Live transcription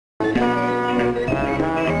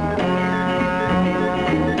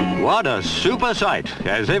What a super sight,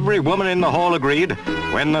 as every woman in the hall agreed,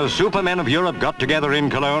 when the supermen of Europe got together in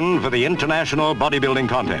Cologne for the International Bodybuilding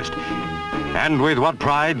Contest. And with what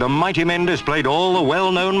pride the mighty men displayed all the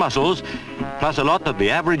well-known muscles, plus a lot that the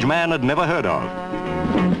average man had never heard of.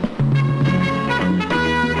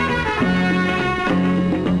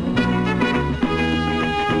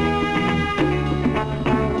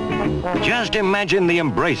 Just imagine the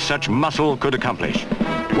embrace such muscle could accomplish.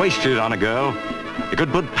 Wasted on a girl, you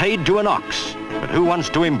could put paid to an ox, but who wants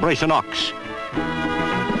to embrace an ox?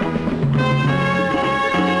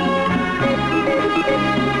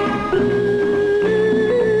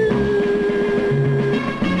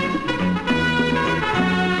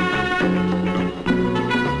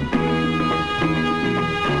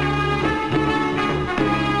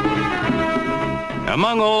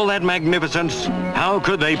 Among all that magnificence, how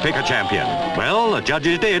could they pick a champion? Well, the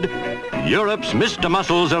judges did. Europe's Mr.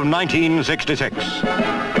 Muscles of 1966.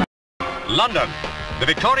 London. The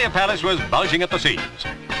Victoria Palace was bulging at the seams.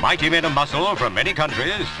 Mighty men of muscle from many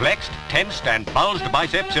countries flexed, tensed and bulged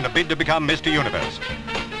biceps in a bid to become Mr. Universe.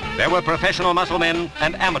 There were professional muscle men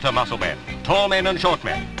and amateur muscle men, tall men and short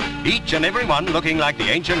men, each and every one looking like the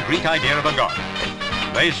ancient Greek idea of a god.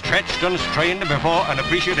 They stretched and strained before an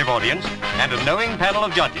appreciative audience and a knowing panel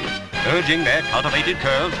of judges, urging their cultivated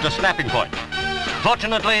curves to snapping point.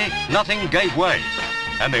 Fortunately, nothing gave way,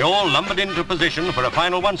 and they all lumbered into position for a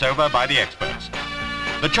final once-over by the experts.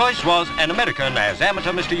 The choice was an American as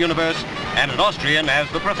amateur Mr. Universe and an Austrian as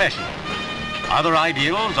the professional. Other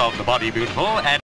ideals of the body beautiful and